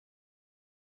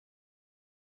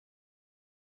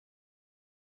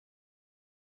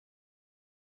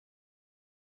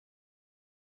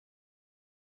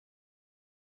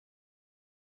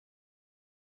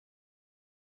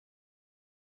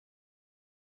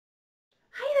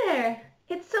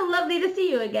It's so lovely to see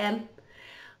you again.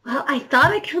 Well, I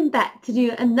thought I'd come back to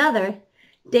do another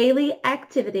daily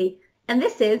activity, and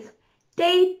this is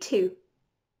day 2.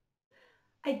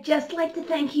 I'd just like to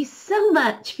thank you so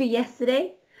much for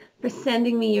yesterday, for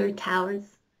sending me your towers.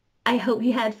 I hope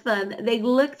you had fun. They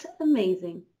looked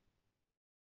amazing.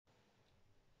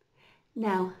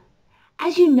 Now,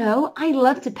 as you know, I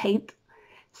love to paint,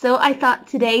 so I thought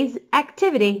today's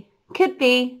activity could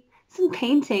be some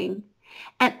painting.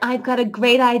 And I've got a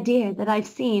great idea that I've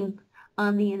seen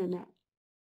on the internet.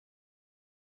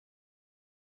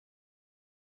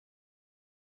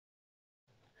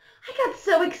 I got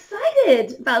so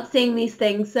excited about seeing these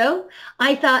things, so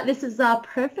I thought this is our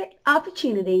perfect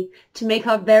opportunity to make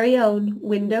our very own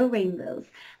window rainbows,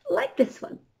 like this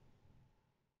one.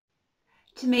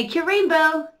 To make your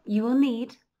rainbow, you will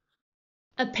need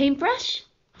a paintbrush,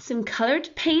 some colored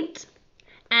paint,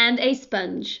 and a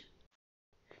sponge,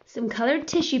 some colored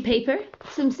tissue paper,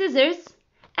 some scissors,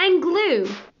 and glue.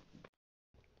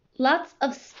 Lots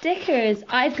of stickers.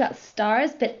 I've got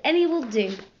stars, but any will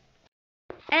do.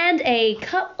 And a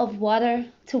cup of water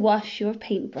to wash your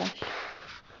paintbrush.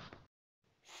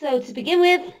 So to begin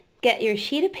with, get your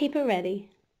sheet of paper ready.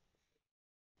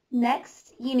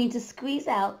 Next, you need to squeeze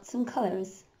out some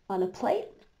colors on a plate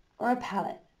or a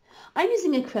palette. I'm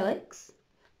using acrylics,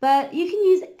 but you can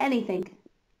use anything.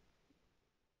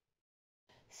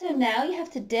 So now you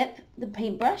have to dip the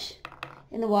paintbrush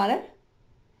in the water,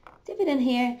 dip it in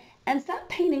here, and start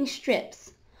painting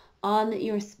strips on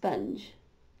your sponge,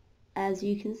 as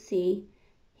you can see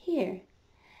here.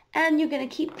 And you're going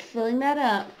to keep filling that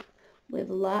up with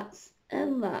lots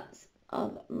and lots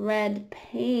of red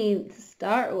paint to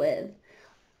start with.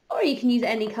 Or you can use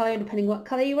any color depending what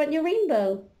color you want your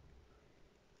rainbow.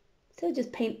 So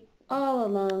just paint all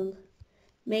along,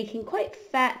 making quite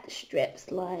fat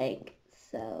strips like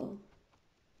so.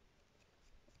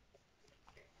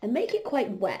 And make it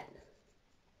quite wet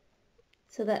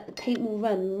so that the paint will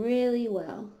run really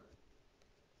well.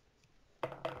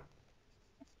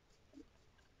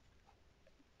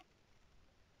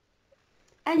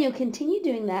 And you'll continue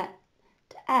doing that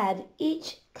to add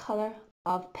each color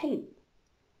of paint.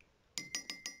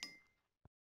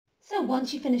 So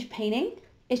once you finish painting,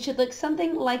 it should look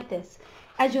something like this.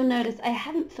 As you'll notice, I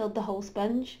haven't filled the whole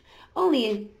sponge,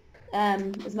 only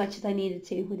as much as I needed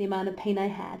to with the amount of paint I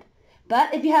had.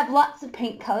 But if you have lots of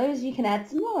paint colors, you can add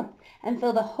some more and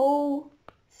fill the whole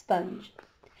sponge.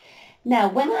 Now,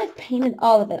 when I've painted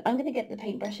all of it, I'm going to get the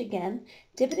paintbrush again,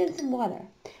 dip it in some water,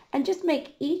 and just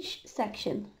make each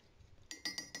section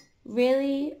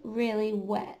really, really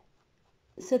wet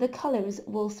so the colors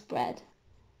will spread.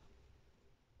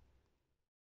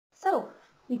 So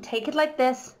we take it like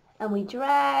this and we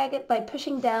drag it by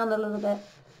pushing down a little bit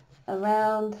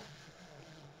around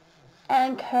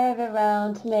and curve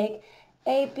around to make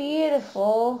a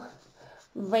beautiful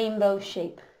rainbow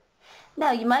shape.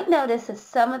 Now you might notice that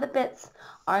some of the bits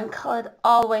aren't colored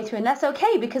all the way through, and that's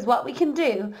okay, because what we can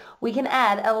do, we can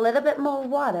add a little bit more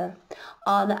water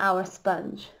on our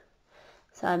sponge.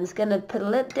 So I'm just going to put a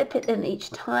little, dip it in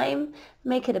each time,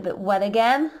 make it a bit wet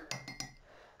again.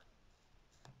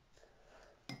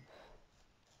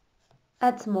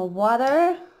 Add some more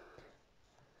water.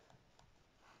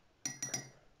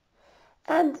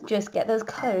 And just get those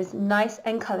colors nice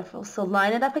and colorful. So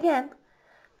line it up again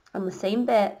on the same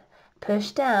bit,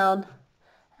 push down,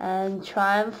 and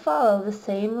try and follow the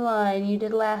same line you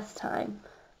did last time.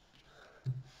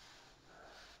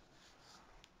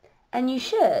 And you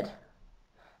should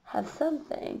have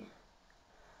something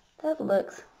that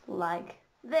looks like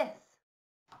this.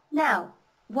 Now,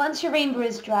 once your rainbow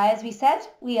is dry, as we said,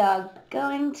 we are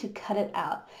going to cut it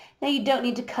out. Now you don't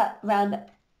need to cut around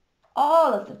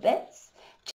all of the bits,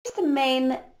 just the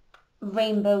main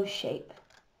rainbow shape.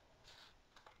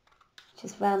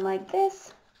 Just round like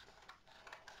this.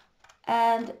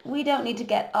 And we don't need to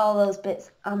get all those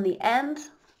bits on the end.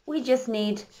 We just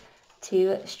need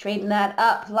to straighten that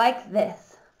up like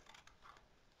this.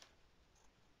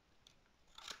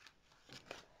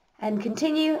 And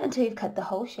continue until you've cut the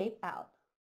whole shape out.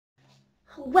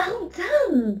 Well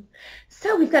done!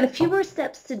 So we've got a few more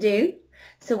steps to do.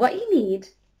 So what you need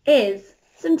is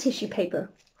some tissue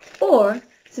paper or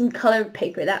some colored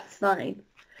paper, that's fine.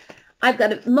 I've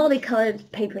got a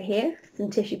multicolored paper here, some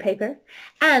tissue paper,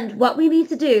 and what we need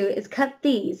to do is cut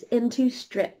these into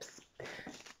strips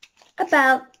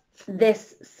about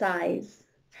this size.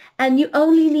 And you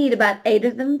only need about 8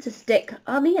 of them to stick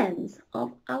on the ends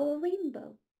of our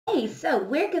rainbow. Okay, so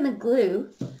we're going to glue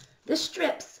the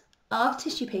strips of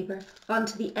tissue paper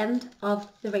onto the end of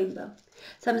the rainbow.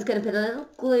 So I'm just going to put a little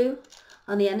glue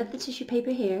on the end of the tissue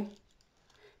paper here,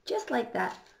 just like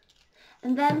that.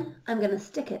 And then I'm going to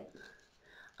stick it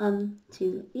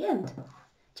onto the end,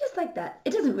 just like that.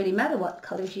 It doesn't really matter what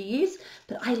colors you use,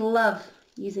 but I love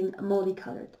using a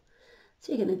multicolored.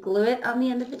 So you're going to glue it on the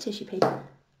end of the tissue paper.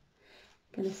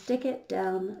 Going to stick it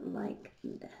down like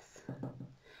this,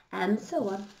 and so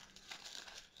on.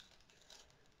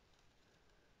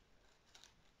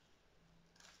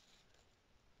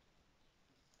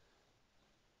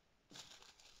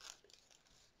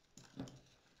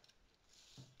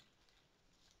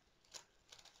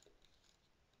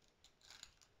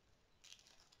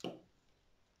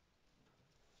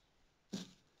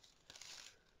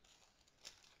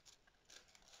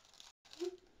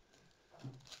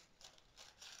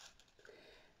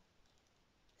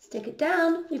 Stick it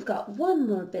down. We've got one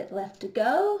more bit left to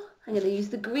go. I'm going to use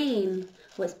the green.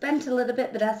 Well, it's bent a little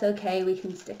bit, but that's okay. We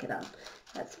can stick it on.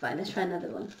 That's fine. Let's try another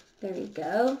one. There we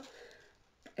go.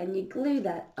 And you glue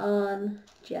that on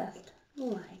just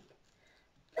like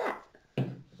that.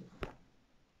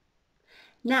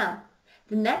 Now,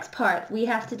 the next part we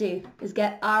have to do is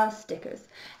get our stickers.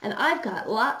 And I've got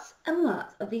lots and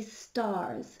lots of these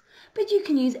stars, but you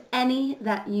can use any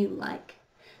that you like.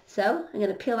 So I'm going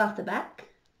to peel off the back,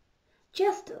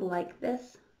 just like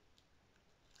this.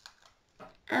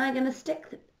 And I'm going to stick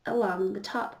it along the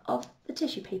top of the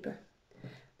tissue paper.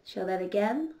 Show that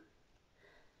again.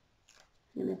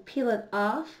 I'm going to peel it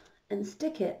off and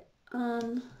stick it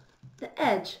on the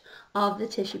edge of the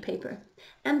tissue paper,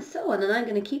 and so on. And I'm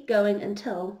going to keep going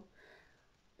until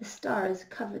the stars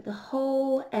cover the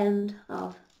whole end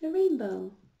of the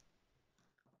rainbow.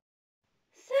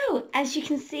 So, as you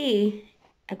can see,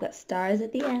 I've got stars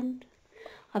at the end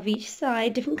of each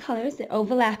side, different colors, they're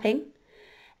overlapping,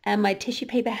 and my tissue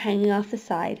paper hanging off the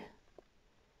side.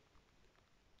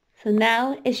 So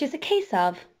now it's just a case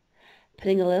of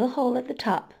putting a little hole at the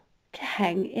top to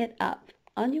hang it up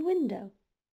on your window.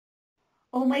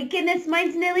 Oh my goodness,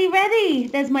 mine's nearly ready.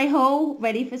 There's my hole,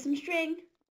 ready for some string.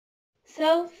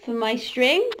 So for my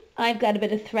string, I've got a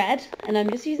bit of thread, and I'm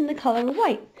just using the color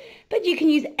white, but you can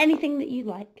use anything that you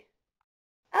like.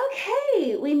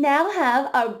 Okay, we now have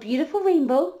our beautiful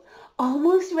rainbow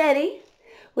almost ready.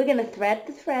 We're going to thread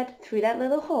the thread through that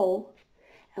little hole,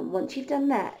 and once you've done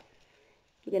that,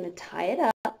 you're going to tie it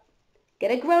up,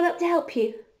 get a grown-up to help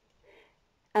you,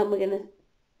 and we're going to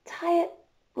tie it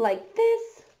like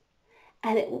this,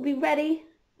 and it will be ready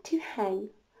to hang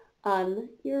on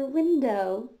your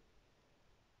window.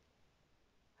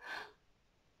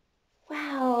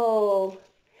 Wow!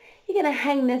 You're going to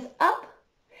hang this up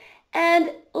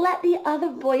and let the other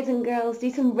boys and girls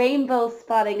do some rainbow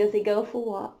spotting as they go for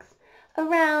walks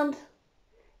around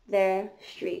their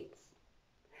streets.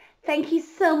 Thank you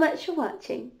so much for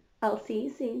watching. I'll see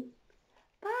you soon.